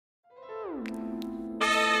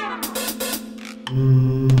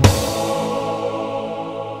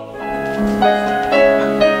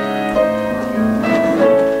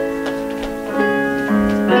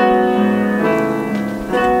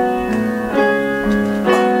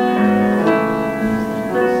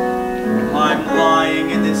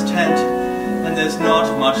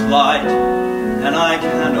And I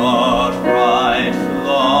cannot write for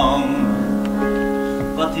long.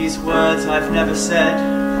 But these words I've never said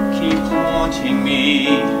keep haunting me,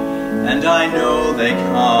 and I know they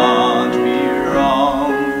can't be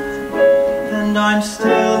wrong. And I'm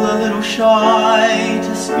still a little shy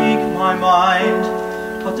to speak my mind,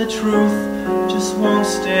 but the truth just won't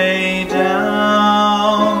stay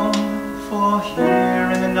down. For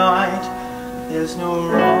here in the night there's no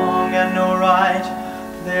wrong and no right,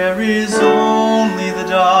 there is only the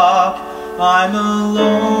dark. I'm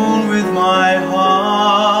alone with my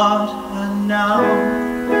heart. And now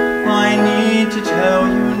I need to tell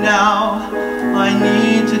you now, I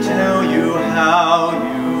need to tell you how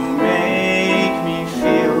you make me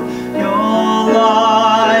feel. You're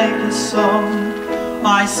like a song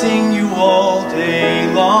I sing you all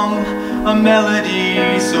day long, a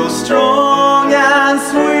melody so strong and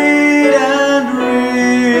sweet and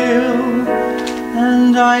real.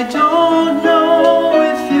 And I don't know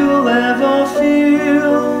if you'll ever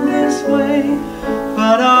feel this way,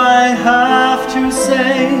 but I have to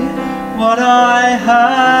say what I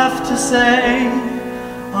have to say.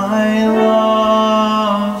 I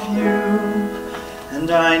love you,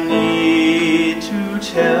 and I need to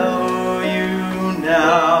tell you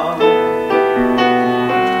now.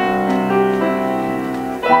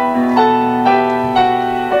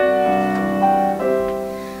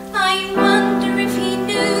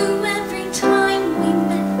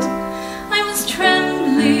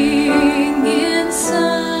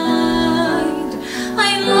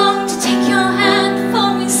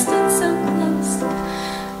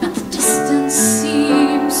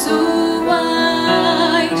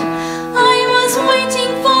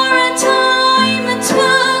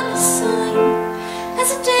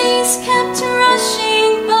 Kept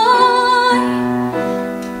rushing by,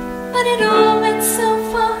 but it always